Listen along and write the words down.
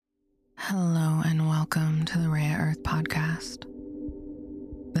Hello and welcome to the Rhea Earth podcast.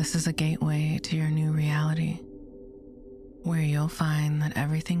 This is a gateway to your new reality where you'll find that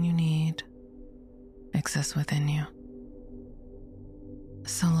everything you need exists within you.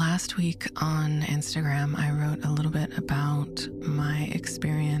 So last week on Instagram, I wrote a little bit about my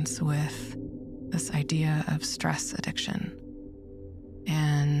experience with this idea of stress addiction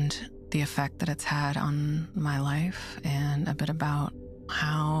and the effect that it's had on my life, and a bit about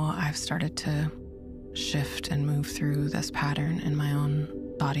how I've started to shift and move through this pattern in my own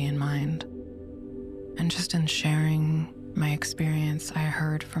body and mind. And just in sharing my experience, I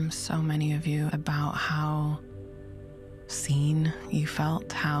heard from so many of you about how seen you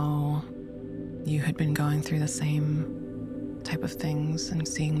felt, how you had been going through the same type of things and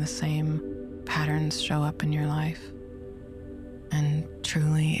seeing the same patterns show up in your life. And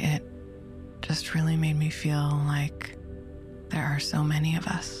truly, it just really made me feel like there are so many of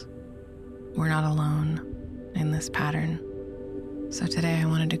us. We're not alone in this pattern. So today I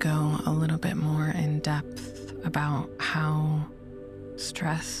wanted to go a little bit more in depth about how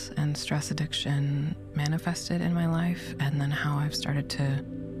stress and stress addiction manifested in my life, and then how I've started to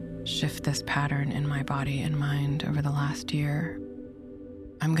shift this pattern in my body and mind over the last year.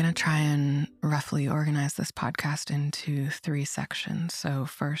 I'm going to try and roughly organize this podcast into 3 sections. So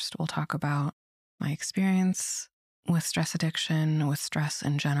first, we'll talk about my experience with stress addiction, with stress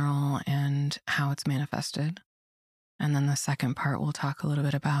in general, and how it's manifested. And then the second part, we'll talk a little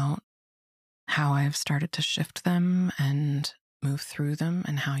bit about how I've started to shift them and move through them,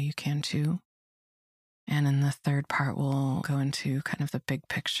 and how you can too. And in the third part, we'll go into kind of the big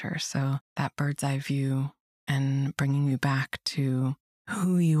picture. So that bird's eye view, and bringing you back to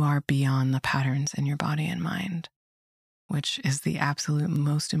who you are beyond the patterns in your body and mind, which is the absolute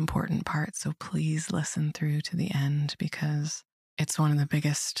most important part. So please listen through to the end, because it's one of the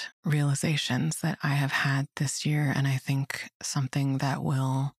biggest realizations that I have had this year, and I think something that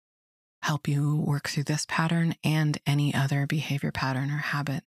will help you work through this pattern and any other behavior pattern or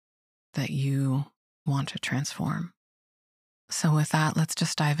habit that you want to transform. So with that, let's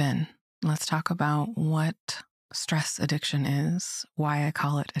just dive in. Let's talk about what stress addiction is, why I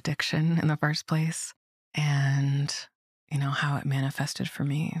call it addiction in the first place, and how it manifested for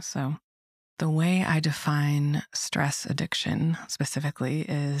me. So the way I define stress addiction specifically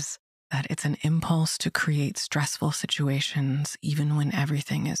is that it's an impulse to create stressful situations even when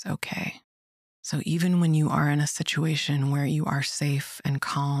everything is okay. So even when you are in a situation where you are safe and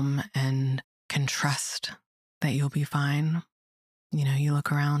calm and can trust that you'll be fine, you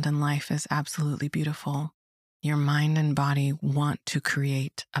look around and life is absolutely beautiful, your mind and body want to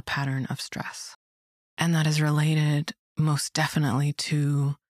create a pattern of stress. And that is related most definitely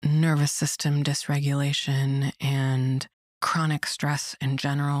to nervous system dysregulation and chronic stress in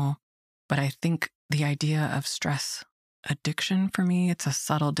general. But I think the idea of stress addiction for me, it's a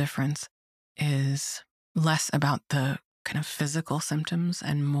subtle difference, is less about the kind of physical symptoms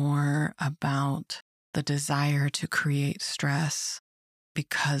and more about the desire to create stress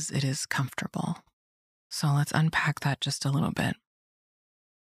because it is comfortable. So let's unpack that just a little bit.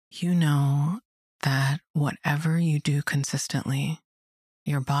 You know that whatever you do consistently,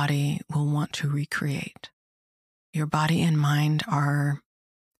 your body will want to recreate. Your body and mind are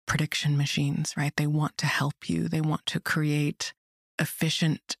prediction machines, right? They want to help you. They want to create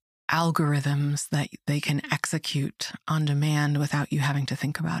efficient algorithms that they can execute on demand without you having to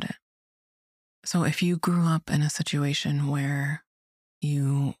think about it. So if you grew up in a situation where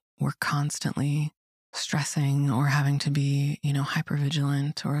you were constantly stressing or having to be,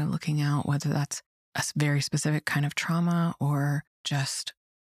 hypervigilant or looking out, whether that's a very specific kind of trauma or just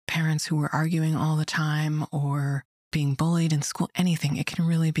parents who were arguing all the time or being bullied in school, anything. It can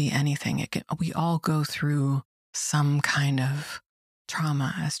really be anything. We all go through some kind of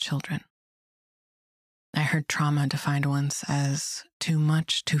trauma as children. I heard trauma defined once as too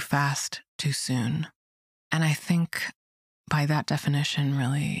much, too fast, too soon. And I think by that definition,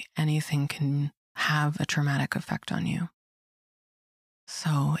 really, anything can have a traumatic effect on you.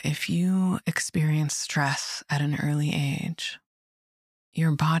 So if you experience stress at an early age,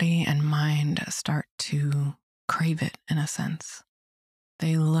 your body and mind start to crave it in a sense.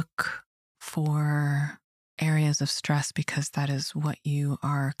 They look for areas of stress because that is what you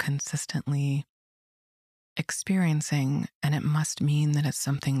are consistently experiencing, and it must mean that it's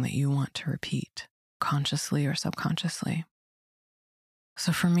something that you want to repeat, consciously or subconsciously.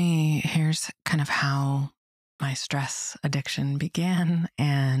 So for me, here's kind of how my stress addiction began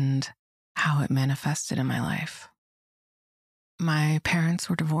and how it manifested in my life. My parents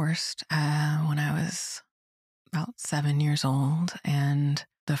were divorced when I was about 7 years old, and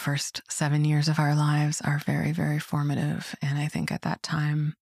The first 7 years of our lives are very, very formative. And I think at that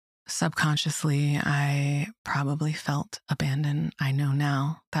time, subconsciously, I probably felt abandoned. I know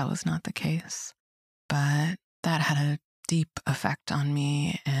now that was not the case, but that had a deep effect on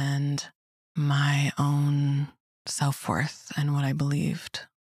me and my own self-worth and what I believed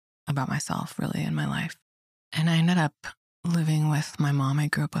about myself, really, in my life. And I ended up living with my mom. I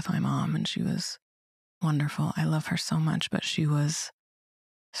grew up with my mom, and she was wonderful. I love her so much, but she was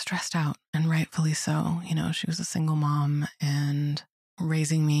stressed out, and rightfully so. She was a single mom and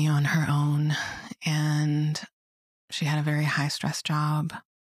raising me on her own, and she had a very high stress job,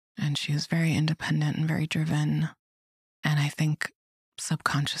 and she was very independent and very driven. And I think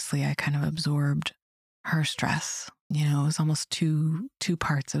subconsciously I kind of absorbed her stress. It was almost two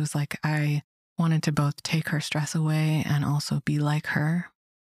parts. It was like I wanted to both take her stress away and also be like her.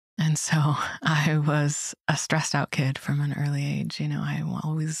 And so I was a stressed out kid from an early age. I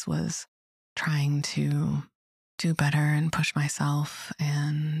always was trying to do better and push myself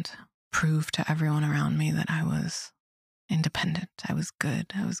and prove to everyone around me that I was independent. I was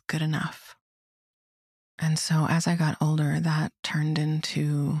good enough. And so as I got older, that turned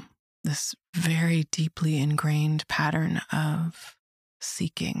into this very deeply ingrained pattern of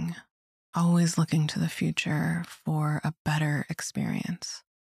seeking, always looking to the future for a better experience.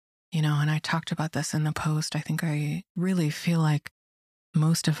 And I talked about this in the post. I think I really feel like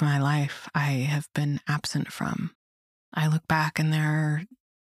most of my life I have been absent from. I look back and there are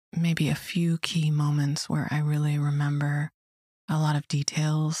maybe a few key moments where I really remember a lot of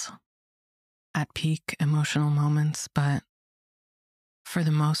details at peak emotional moments, but for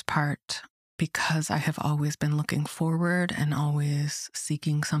the most part, because I have always been looking forward and always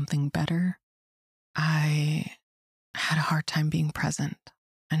seeking something better, I had a hard time being present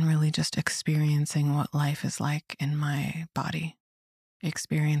and really just experiencing what life is like in my body,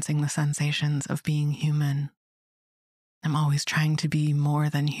 experiencing the sensations of being human. I'm always trying to be more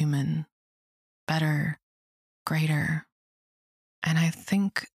than human, better, greater. And I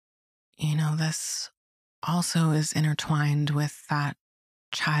think, this also is intertwined with that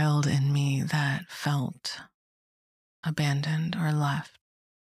child in me that felt abandoned or left.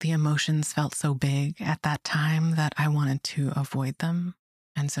 The emotions felt so big at that time that I wanted to avoid them.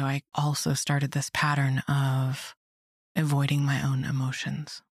 And so I also started this pattern of avoiding my own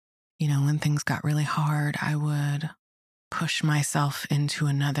emotions. When things got really hard, I would push myself into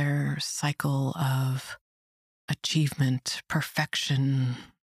another cycle of achievement, perfection,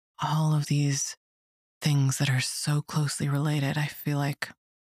 all of these things that are so closely related. I feel like,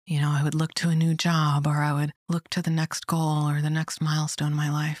 I would look to a new job, or I would look to the next goal or the next milestone in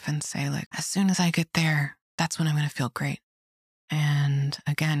my life and say, like, as soon as I get there, that's when I'm going to feel great. And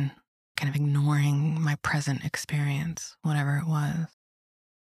again, kind of ignoring my present experience, whatever it was.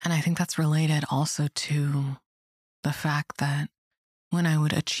 And I think that's related also to the fact that when I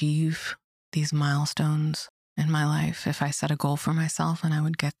would achieve these milestones in my life, if I set a goal for myself and I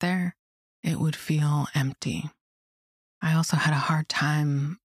would get there, it would feel empty. I also had a hard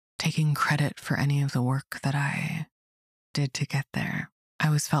time taking credit for any of the work that I did to get there. I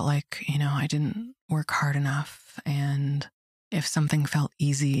always felt like, I didn't work hard enough, and if something felt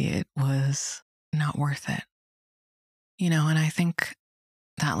easy, it was not worth it. And I think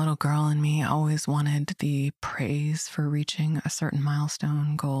that little girl in me always wanted the praise for reaching a certain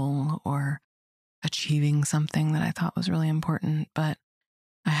milestone goal or achieving something that I thought was really important, but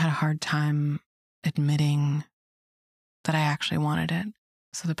I had a hard time admitting that I actually wanted it.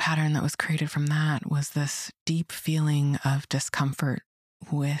 So the pattern that was created from that was this deep feeling of discomfort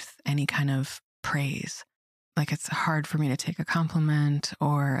with any kind of praise. Like, it's hard for me to take a compliment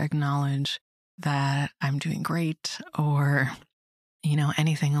or acknowledge that I'm doing great or,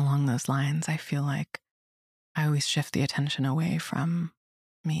 anything along those lines. I feel like I always shift the attention away from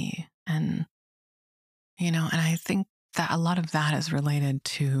me. And I think that a lot of that is related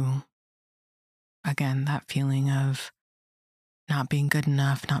to, again, that feeling of not being good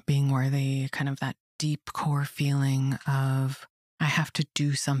enough, not being worthy, kind of that deep core feeling of I have to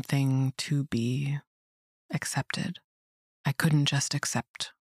do something to be accepted. I couldn't just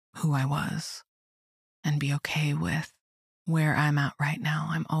accept who I was and be okay with where I'm at right now.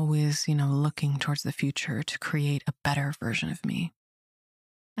 I'm always, looking towards the future to create a better version of me.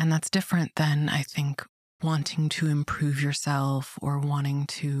 And that's different than, I think, wanting to improve yourself or wanting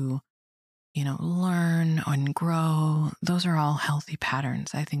to, learn and grow. Those are all healthy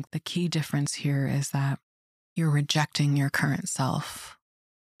patterns. I think the key difference here is that you're rejecting your current self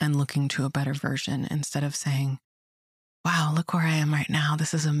and looking to a better version instead of saying, wow, look where I am right now.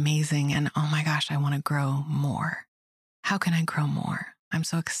 This is amazing. And oh my gosh, I want to grow more. How can I grow more? I'm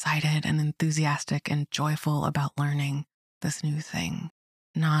so excited and enthusiastic and joyful about learning this new thing,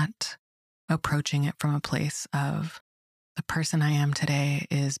 not approaching it from a place of the person I am today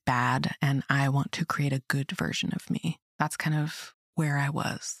is bad and I want to create a good version of me. That's kind of where I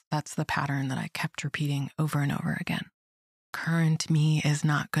was. That's the pattern that I kept repeating over and over again. Current me is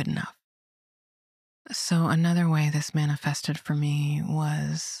not good enough. So another way this manifested for me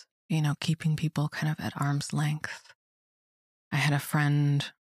was, keeping people kind of at arm's length. I had a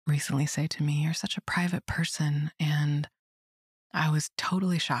friend recently say to me, "You're such a private person." And I was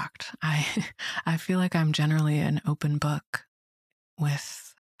totally shocked. I feel like I'm generally an open book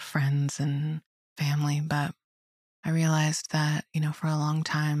with friends and family, but I realized that, for a long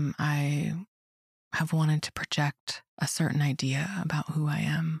time, I have wanted to project a certain idea about who I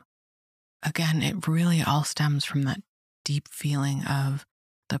am. Again, it really all stems from that deep feeling of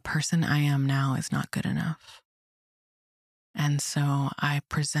the person I am now is not good enough. And so I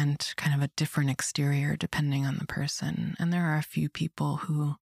present kind of a different exterior depending on the person. And there are a few people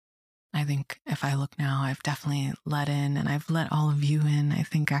who I think if I look now, I've definitely let in, and I've let all of you in. I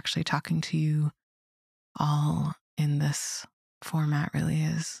think actually talking to you all in this format really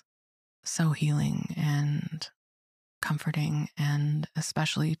is so healing and comforting, and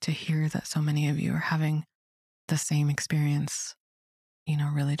especially to hear that so many of you are having the same experience,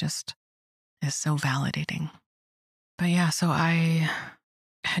 really just is so validating. But yeah, so I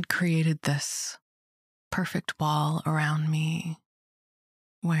had created this perfect wall around me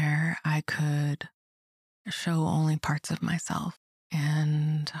where I could show only parts of myself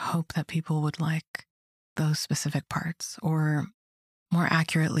and hope that people would like those specific parts. Or more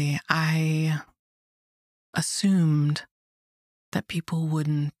accurately, I assumed that people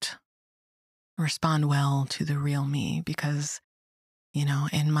wouldn't respond well to the real me because,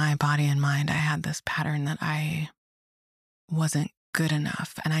 in my body and mind, I had this pattern that I wasn't good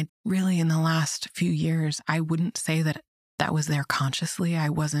enough. And I really, in the last few years, I wouldn't say that that was there consciously. I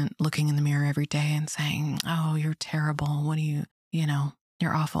wasn't looking in the mirror every day and saying, "Oh, you're terrible. What do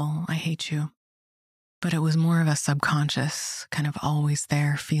you're awful. I hate you." But it was more of a subconscious kind of always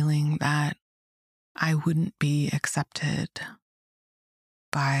there feeling that I wouldn't be accepted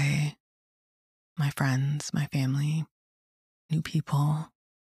by my friends, my family, new people.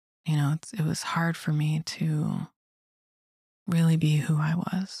 It was hard for me to really be who I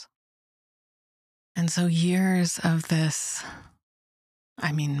was. And so years of this,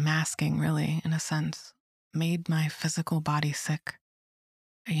 masking really, in a sense, made my physical body sick.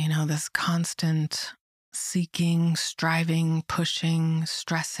 This constant seeking, striving, pushing,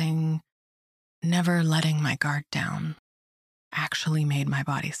 stressing, never letting my guard down actually made my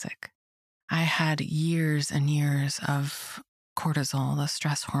body sick. I had years and years of cortisol, the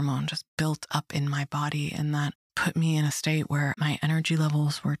stress hormone, just built up in my body, and that put me in a state where my energy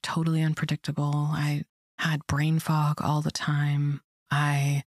levels were totally unpredictable. I had brain fog all the time.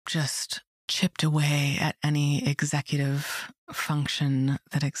 I just chipped away at any executive function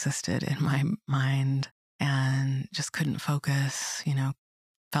that existed in my mind and just couldn't focus,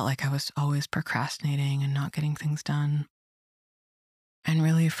 felt like I was always procrastinating and not getting things done. And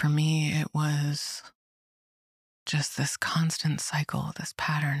really for me, it was just this constant cycle, this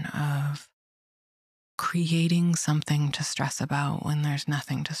pattern of creating something to stress about when there's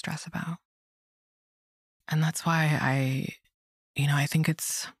nothing to stress about. And that's why I think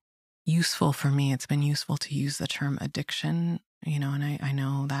it's useful for me. It's been useful to use the term addiction, and I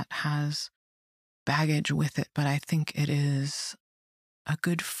know that has baggage with it, but I think it is a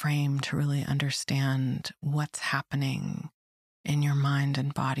good frame to really understand what's happening in your mind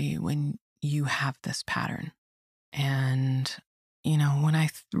and body when you have this pattern. And, when I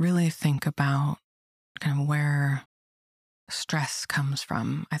really think about kind of where stress comes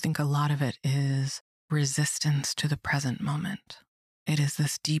from, I think a lot of it is resistance to the present moment. It is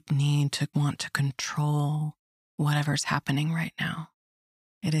this deep need to want to control whatever's happening right now.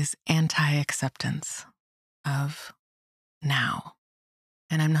 It is anti-acceptance of now.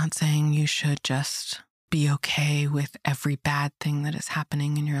 And I'm not saying you should just be okay with every bad thing that is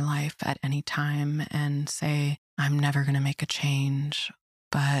happening in your life at any time and say, "I'm never going to make a change."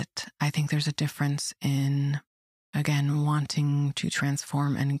 But I think there's a difference in, again, wanting to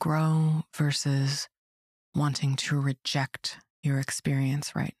transform and grow versus wanting to reject your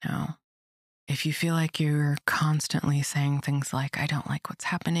experience right now. If you feel like you're constantly saying things like, "I don't like what's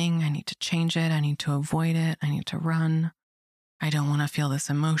happening. I need to change it. I need to avoid it. I need to run. I don't want to feel this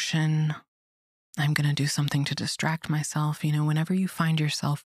emotion. I'm going to do something to distract myself." Whenever you find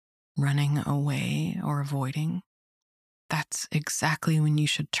yourself running away or avoiding, that's exactly when you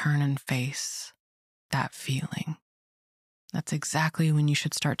should turn and face that feeling. That's exactly when you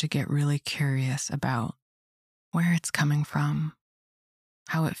should start to get really curious about where it's coming from,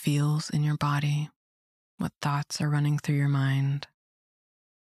 how it feels in your body, what thoughts are running through your mind.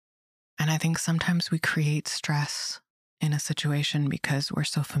 And I think sometimes we create stress in a situation because we're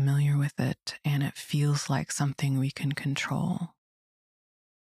so familiar with it and it feels like something we can control.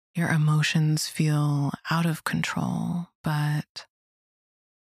 Your emotions feel out of control, but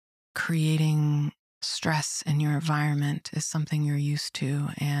creating stress in your environment is something you're used to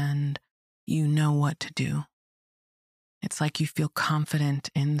and you know what to do. It's like you feel confident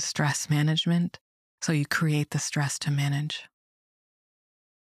in stress management, so you create the stress to manage.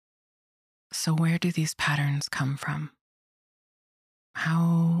 So where do these patterns come from?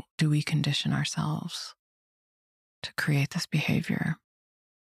 How do we condition ourselves to create this behavior?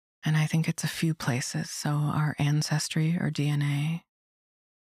 And I think it's a few places. So our ancestry or DNA,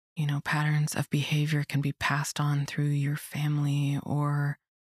 patterns of behavior can be passed on through your family or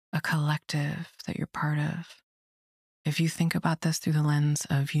a collective that you're part of. If you think about this through the lens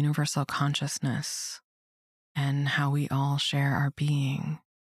of universal consciousness and how we all share our being,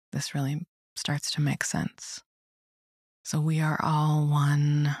 this really starts to make sense. So we are all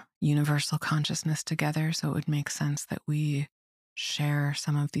one universal consciousness together, so it would make sense that we share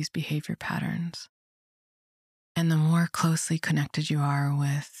some of these behavior patterns. And the more closely connected you are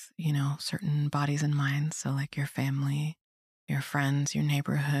with, certain bodies and minds, so like your family, your friends, your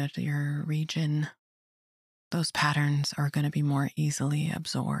neighborhood, your region, those patterns are going to be more easily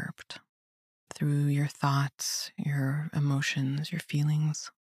absorbed through your thoughts, your emotions, your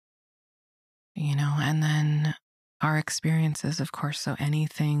feelings, and then our experiences, of course. So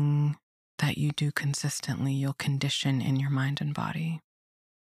anything that you do consistently, you'll condition in your mind and body,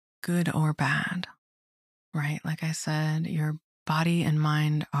 good or bad, right? Like I said, your body and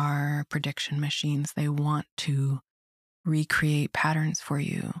mind are prediction machines. They want to recreate patterns for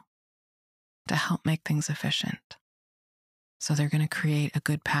you to help make things efficient. So they're going to create a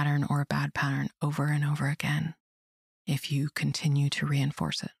good pattern or a bad pattern over and over again if you continue to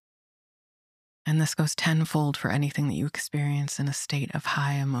reinforce it. And this goes tenfold for anything that you experience in a state of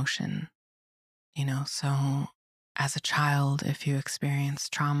high emotion. So as a child, if you experience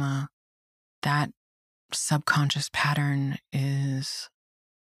trauma, that subconscious pattern is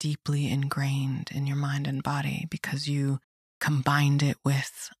deeply ingrained in your mind and body because you combined it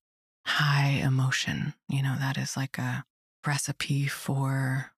with high emotion. That is like a recipe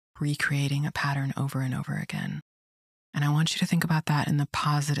for recreating a pattern over and over again. And I want you to think about that in the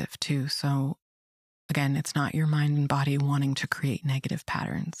positive too. So again, it's not your mind and body wanting to create negative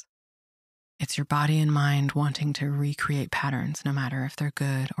patterns. It's your body and mind wanting to recreate patterns, no matter if they're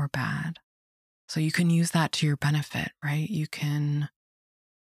good or bad. So you can use that to your benefit, right? You can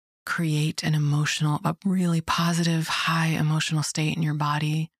create a really positive, high emotional state in your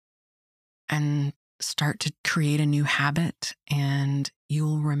body and start to create a new habit, and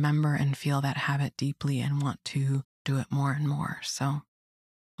you'll remember and feel that habit deeply and want to do it more and more. So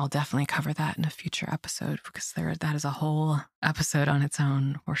I'll definitely cover that in a future episode because that is a whole episode on its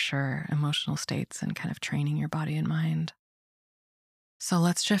own for sure, emotional states and kind of training your body and mind. So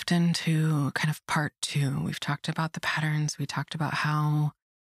let's shift into kind of part 2. We've talked about the patterns. We talked about how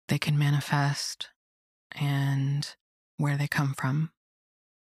they can manifest and where they come from.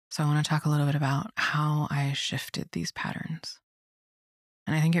 So I want to talk a little bit about how I shifted these patterns.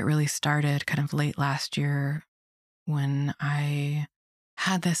 And I think it really started kind of late last year when I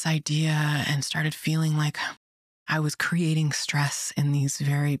had this idea and started feeling like I was creating stress in these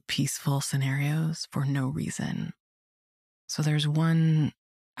very peaceful scenarios for no reason. So there's one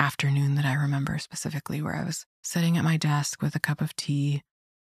afternoon that I remember specifically where I was sitting at my desk with a cup of tea,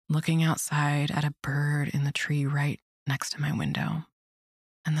 looking outside at a bird in the tree right next to my window.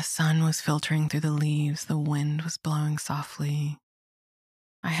 And the sun was filtering through the leaves, the wind was blowing softly.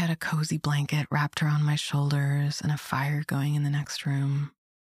 I had a cozy blanket wrapped around my shoulders and a fire going in the next room.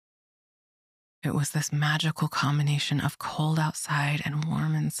 It was this magical combination of cold outside and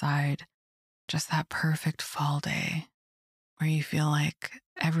warm inside, just that perfect fall day where you feel like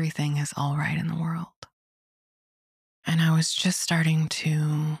everything is all right in the world. And I was just starting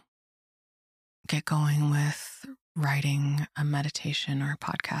to get going with writing a meditation or a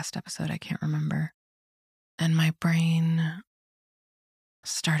podcast episode, I can't remember. And my brain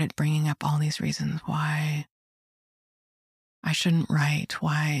started bringing up all these reasons why I shouldn't write,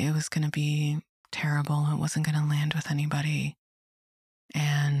 why it was going to be terrible, it wasn't going to land with anybody.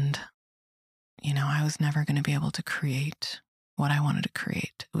 And, I was never going to be able to create what I wanted to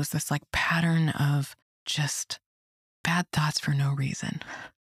create. It was this like pattern of just bad thoughts for no reason.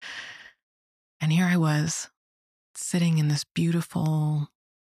 And here I was sitting in this beautiful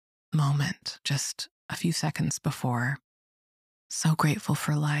moment just a few seconds before. So grateful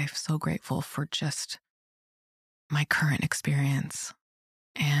for life, so grateful for just my current experience.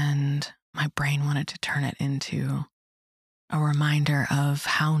 And my brain wanted to turn it into a reminder of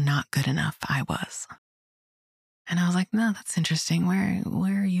how not good enough I was. And I was like, no, that's interesting.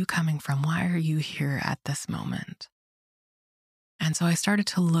 Where are you coming from? Why are you here at this moment? And so I started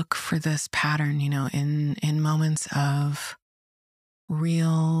to look for this pattern, in moments of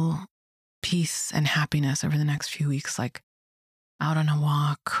real peace and happiness over the next few weeks, like out on a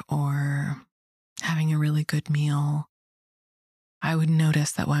walk or having a really good meal. I would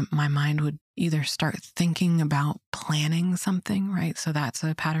notice that when my mind would either start thinking about planning something, right? So that's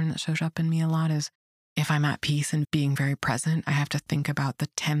a pattern that shows up in me a lot is if I'm at peace and being very present, I have to think about the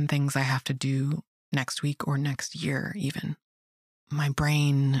 10 things I have to do next week or next year even. My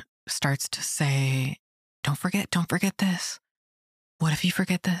brain starts to say, don't forget this. What if you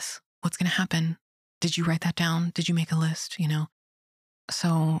forget this? What's going to happen? Did you write that down? Did you make a list?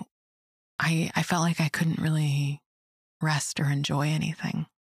 So I felt like I couldn't really rest or enjoy anything.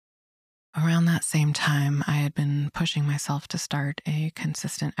 Around that same time, I had been pushing myself to start a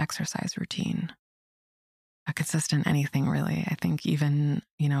consistent exercise routine. A consistent anything, really. I think even,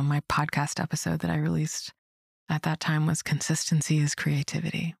 my podcast episode that I released at that time was Consistency is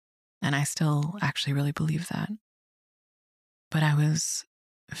Creativity. And I still actually really believe that. But I was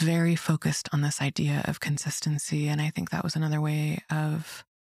very focused on this idea of consistency. And I think that was another way of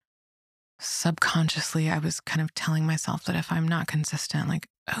subconsciously, I was kind of telling myself that if I'm not consistent, like,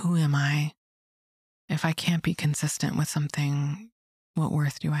 who am I? If I can't be consistent with something, what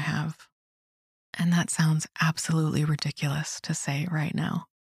worth do I have? And that sounds absolutely ridiculous to say right now.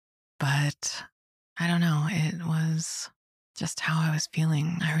 But I don't know, it was just how I was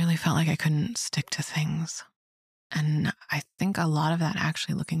feeling. I really felt like I couldn't stick to things. And I think a lot of that,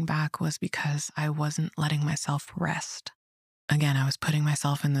 actually looking back, was because I wasn't letting myself rest. Again, I was putting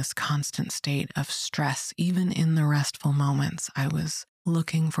myself in this constant state of stress. Even in the restful moments, I was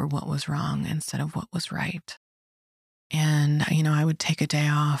looking for what was wrong instead of what was right. And, I would take a day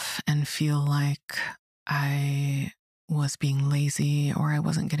off and feel like I was being lazy or I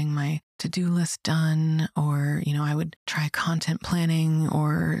wasn't getting my to-do list done, or, I would try content planning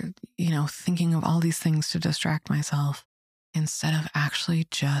or, thinking of all these things to distract myself instead of actually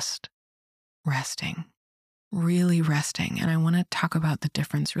just resting. Really resting. And I want to talk about the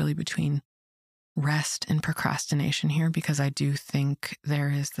difference really between rest and procrastination here, because I do think there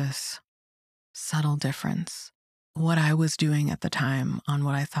is this subtle difference. What I was doing at the time on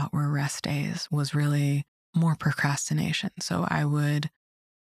what I thought were rest days was really more procrastination. So I would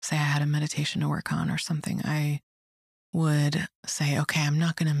say I had a meditation to work on or something. I would say, okay, I'm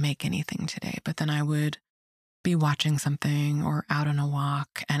not going to make anything today, but then I would be watching something or out on a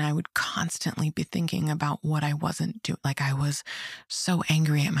walk, and I would constantly be thinking about what I wasn't doing. Like, I was so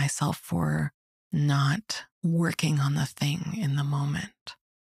angry at myself for not working on the thing in the moment.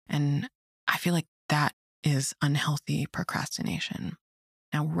 And I feel like that is unhealthy procrastination.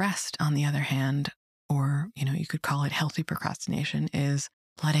 Now, rest, on the other hand, or, you could call it healthy procrastination, is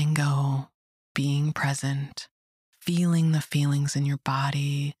letting go, being present, feeling the feelings in your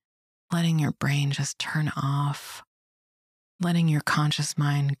body, letting your brain just turn off, letting your conscious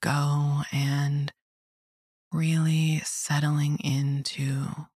mind go, and really settling into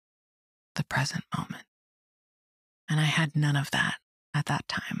the present moment. And I had none of that at that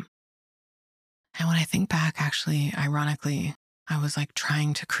time. And when I think back, actually, ironically, I was like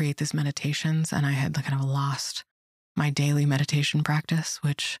trying to create these meditations, and I had kind of lost my daily meditation practice,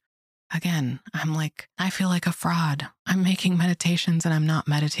 which, again, I feel like a fraud. I'm making meditations and I'm not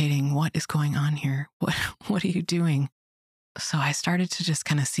meditating. What is going on here? What are you doing? So I started to just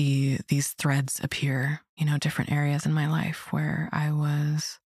kind of see these threads appear, different areas in my life where I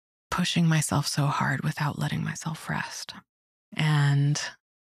was pushing myself so hard without letting myself rest. And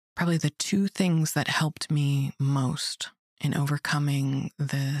probably the two things that helped me most in overcoming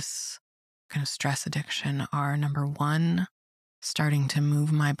this kind of stress addiction are, number one, starting to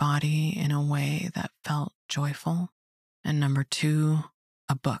move my body in a way that felt joyful. And number two,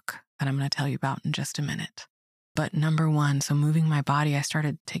 a book that I'm going to tell you about in just a minute. But number one, so moving my body, I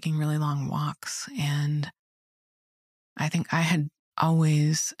started taking really long walks. And I think I had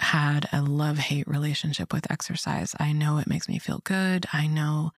always had a love-hate relationship with exercise. I know it makes me feel good. I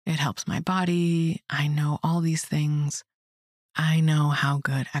know it helps my body. I know all these things. I know how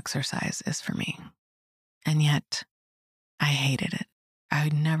good exercise is for me. And yet I hated it. I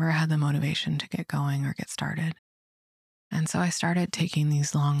never had the motivation to get going or get started. And so I started taking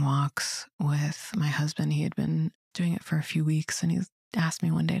these long walks with my husband. He had been doing it for a few weeks, and he asked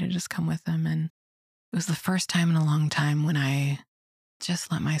me one day to just come with him. And it was the first time in a long time when I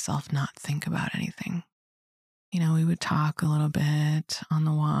just let myself not think about anything. We would talk a little bit on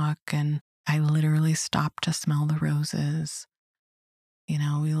the walk, and I literally stopped to smell the roses.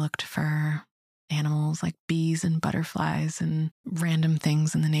 We looked for animals like bees and butterflies and random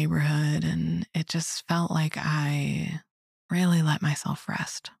things in the neighborhood. And it just felt like I really let myself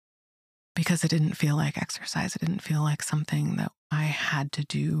rest because it didn't feel like exercise. It didn't feel like something that I had to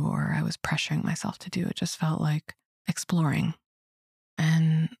do or I was pressuring myself to do. It just felt like exploring.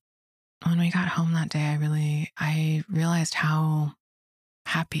 And when we got home that day, I realized how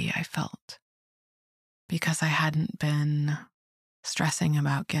happy I felt because I hadn't been stressing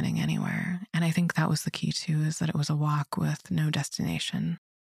about getting anywhere. And I think that was the key too, is that it was a walk with no destination.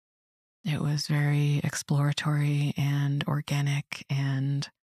 It was very exploratory and organic and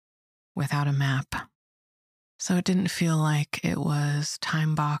without a map. So it didn't feel like it was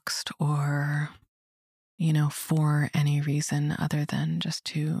time boxed or, for any reason other than just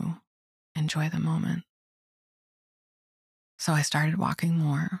to enjoy the moment. So I started walking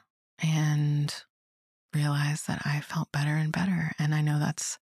more and realized that I felt better and better. And I know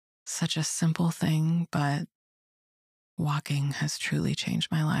that's such a simple thing, but walking has truly changed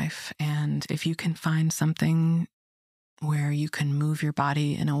my life. And if you can find something where you can move your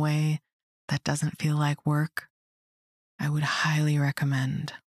body in a way that doesn't feel like work, I would highly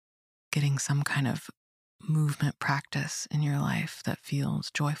recommend getting some kind of movement practice in your life that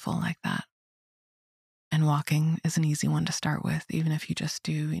feels joyful like that. And walking is an easy one to start with, even if you just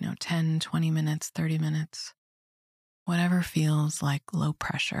do, 10, 20 minutes, 30 minutes, whatever feels like low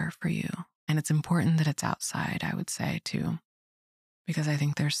pressure for you. And it's important that it's outside, I would say, too, because I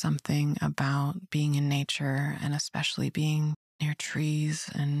think there's something about being in nature and especially being near trees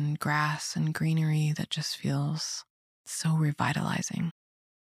and grass and greenery that just feels so revitalizing.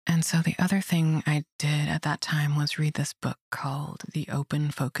 And so the other thing I did at that time was read this book called The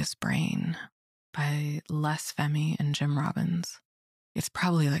Open Focus Brain by Les Femi and Jim Robbins. It's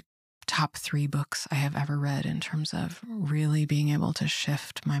probably like top 3 books I have ever read in terms of really being able to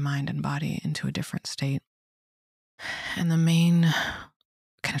shift my mind and body into a different state. And the main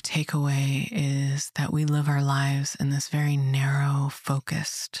kind of takeaway is that we live our lives in this very narrow,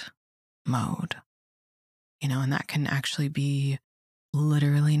 focused mode, and that can actually be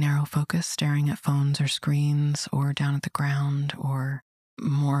literally narrow focus, staring at phones or screens or down at the ground, or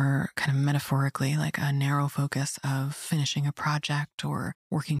more kind of metaphorically like a narrow focus of finishing a project or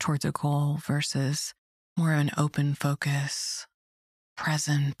working towards a goal versus more of an open focus,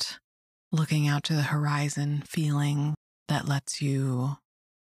 present, looking out to the horizon, feeling that lets you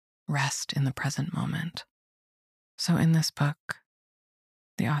rest in the present moment. So in this book,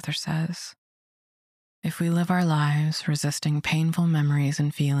 the author says, if we live our lives resisting painful memories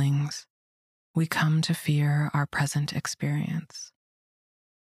and feelings, we come to fear our present experience.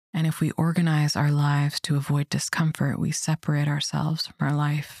 And if we organize our lives to avoid discomfort, we separate ourselves from our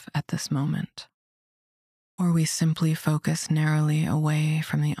life at this moment. Or we simply focus narrowly away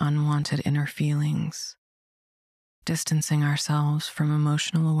from the unwanted inner feelings, distancing ourselves from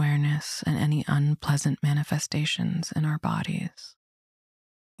emotional awareness and any unpleasant manifestations in our bodies.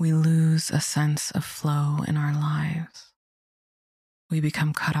 We lose a sense of flow in our lives. We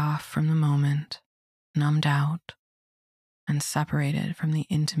become cut off from the moment, numbed out, and separated from the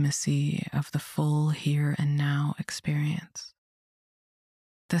intimacy of the full here and now experience.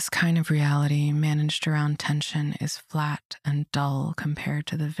 This kind of reality managed around tension is flat and dull compared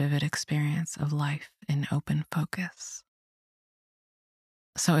to the vivid experience of life in open focus.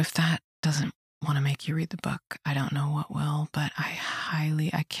 So if that doesn't want to make you read the book, I don't know what will, but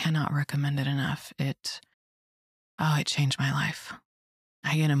I cannot recommend it enough. It changed my life.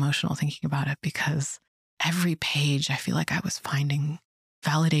 I get emotional thinking about it because every page I feel like I was finding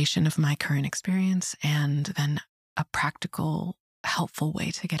validation of my current experience and then a practical, helpful way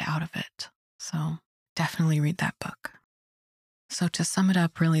to get out of it. So definitely read that book. So to sum it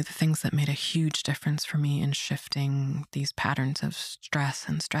up, really the things that made a huge difference for me in shifting these patterns of stress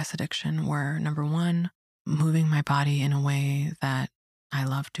and stress addiction were, number 1, moving my body in a way that I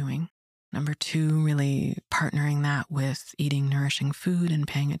love doing. Number 2, really partnering that with eating nourishing food and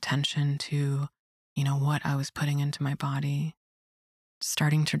paying attention to, what I was putting into my body.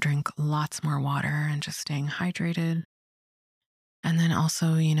 Starting to drink lots more water and just staying hydrated. And then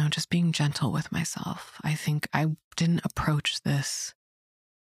also, just being gentle with myself. I think I didn't approach this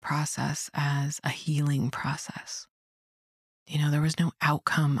process as a healing process. There was no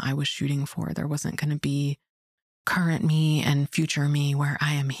outcome I was shooting for. There wasn't going to be current me and future me where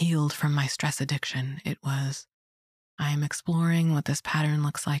I am healed from my stress addiction. It was, I'm exploring what this pattern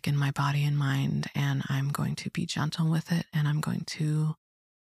looks like in my body and mind, and I'm going to be gentle with it, and I'm going to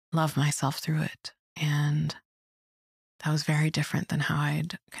love myself through it. And that was very different than how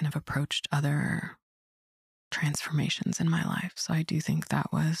I'd kind of approached other transformations in my life. So I do think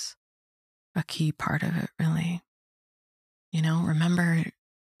that was a key part of it, really. Remember,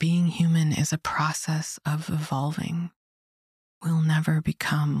 being human is a process of evolving. We'll never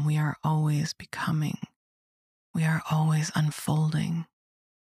become, we are always becoming. We are always unfolding.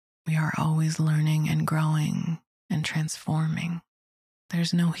 We are always learning and growing and transforming.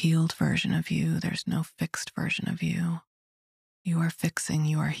 There's no healed version of you. There's no fixed version of you. You are fixing,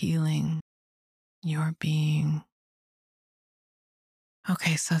 you are healing, you are being.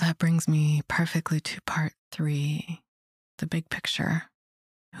 Okay, so that brings me perfectly to part 3, the big picture,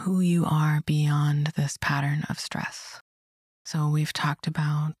 who you are beyond this pattern of stress. So we've talked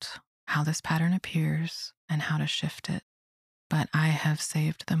about how this pattern appears and how to shift it, but I have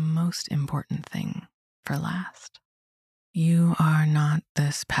saved the most important thing for last. You are not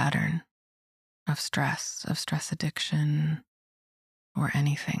this pattern of stress addiction, or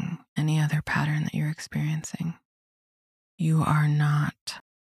any other pattern that you're experiencing. You are not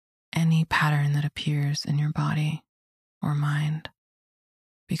any pattern that appears in your body or mind,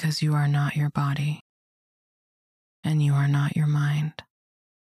 because you are not your body and you are not your mind.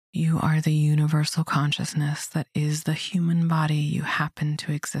 You are the universal consciousness that is the human body you happen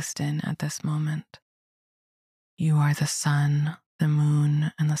to exist in at this moment. You are the sun, the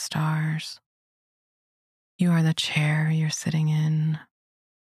moon, and the stars. You are the chair you're sitting in.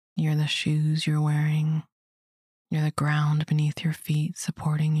 You're the shoes you're wearing. You're the ground beneath your feet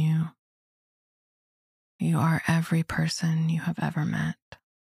supporting you. You are every person you have ever met.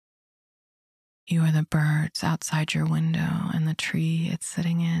 You are the birds outside your window and the tree it's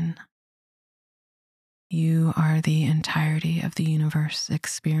sitting in. You are the entirety of the universe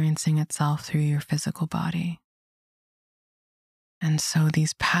experiencing itself through your physical body. And so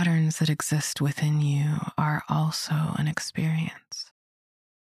these patterns that exist within you are also an experience.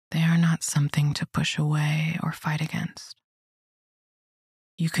 They are not something to push away or fight against.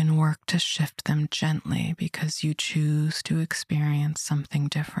 You can work to shift them gently because you choose to experience something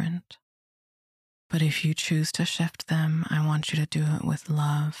different. But if you choose to shift them, I want you to do it with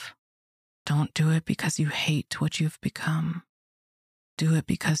love. Don't do it because you hate what you've become. Do it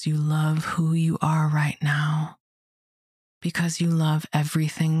because you love who you are right now. Because you love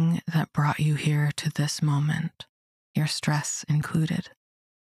everything that brought you here to this moment, your stress included.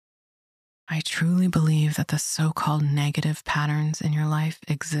 I truly believe that the so-called negative patterns in your life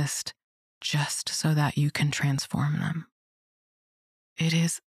exist just so that you can transform them. It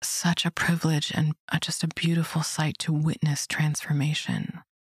is such a privilege and just a beautiful sight to witness transformation.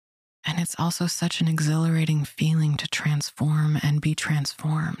 And it's also such an exhilarating feeling to transform and be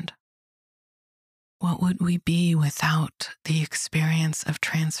transformed. What would we be without the experience of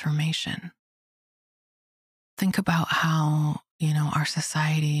transformation? Think about how, our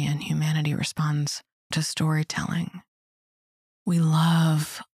society and humanity responds to storytelling. We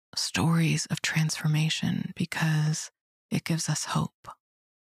love stories of transformation because it gives us hope.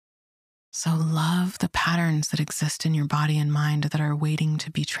 So love the patterns that exist in your body and mind that are waiting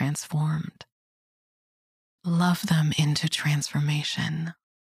to be transformed. Love them into transformation.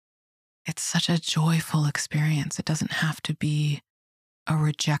 It's such a joyful experience. It doesn't have to be a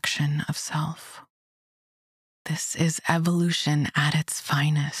rejection of self. This is evolution at its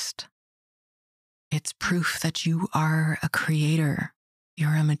finest. It's proof that you are a creator.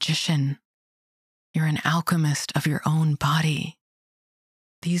 You're a magician. You're an alchemist of your own body.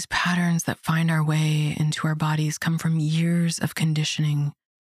 These patterns that find our way into our bodies come from years of conditioning,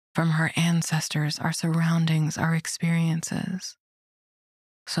 from our ancestors, our surroundings, our experiences.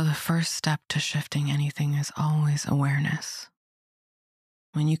 So the first step to shifting anything is always awareness.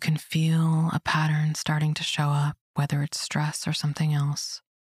 When you can feel a pattern starting to show up, whether it's stress or something else,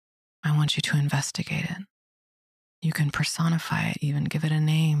 I want you to investigate it. You can personify it, even give it a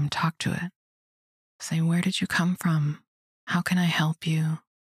name, talk to it. Say, where did you come from? How can I help you?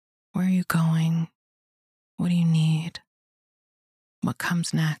 Where are you going? What do you need? What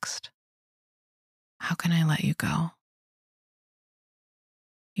comes next? How can I let you go?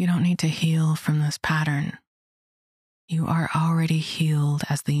 You don't need to heal from this pattern. You are already healed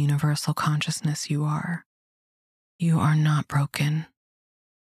as the universal consciousness you are. You are not broken.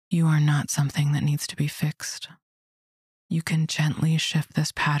 You are not something that needs to be fixed. You can gently shift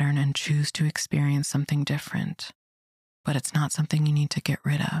this pattern and choose to experience something different, but it's not something you need to get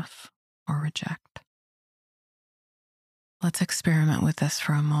rid of or reject. Let's experiment with this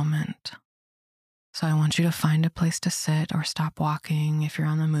for a moment. So I want you to find a place to sit or stop walking if you're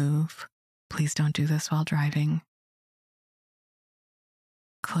on the move. Please don't do this while driving.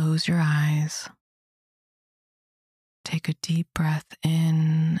 Close your eyes. Take a deep breath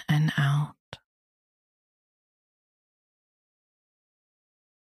in and out.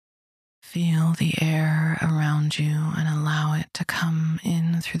 Feel the air around you and allow it to come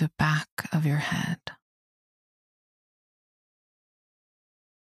in through the back of your head.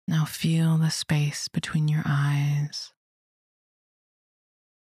 Now feel the space between your eyes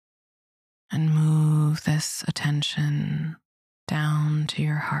and move this attention down to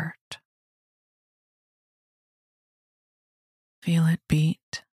your heart. Feel it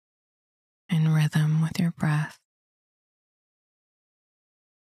beat in rhythm with your breath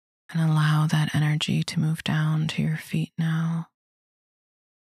and allow that energy to move down to your feet now,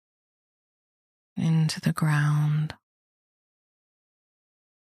 into the ground,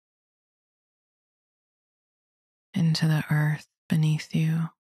 into the earth beneath you.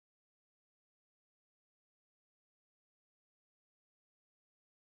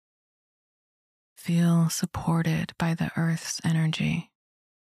 Feel supported by the earth's energy.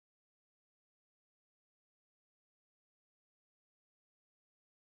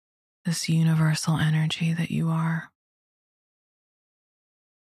 This universal energy that you are.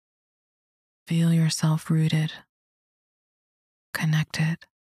 Feel yourself rooted, connected,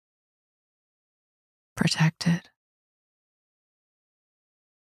 protected,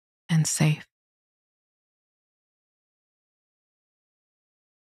 and safe.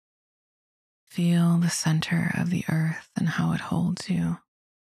 Feel the center of the earth and how it holds you.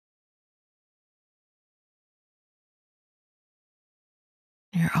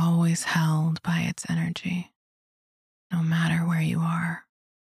 You're always held by its energy, no matter where you are.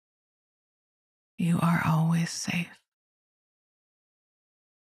 You are always safe.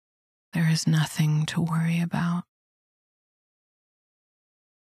 There is nothing to worry about.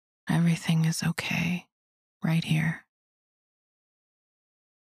 Everything is okay right here.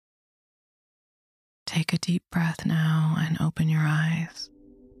 Take a deep breath now and open your eyes.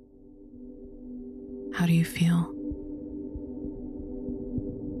 How do you feel?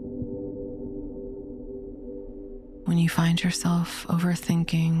 When you find yourself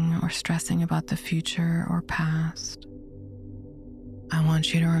overthinking or stressing about the future or past, I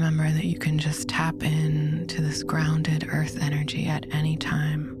want you to remember that you can just tap into this grounded earth energy at any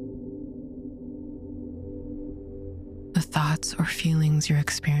time. The thoughts or feelings you're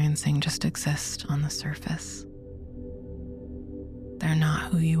experiencing just exist on the surface. They're not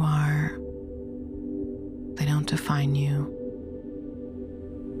who you are. They don't define you.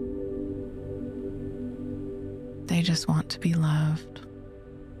 They just want to be loved,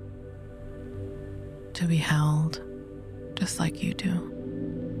 to be held, just like you do.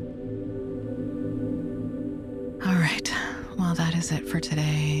 All right, well, that is it for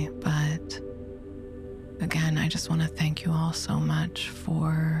today. But again, I just want to thank you all so much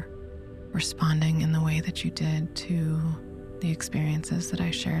for responding in the way that you did to the experiences that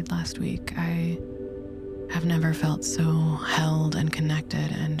I shared last week. I have never felt so held and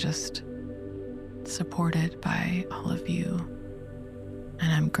connected and just supported by all of you.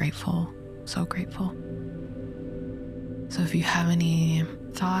 And I'm grateful, so grateful. So if you have any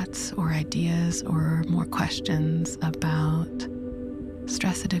thoughts or ideas or more questions about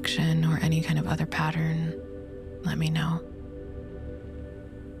stress addiction or any kind of other pattern, let me know.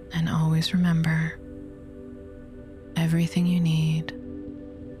 And always remember, everything you need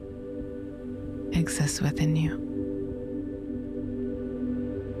exists within you.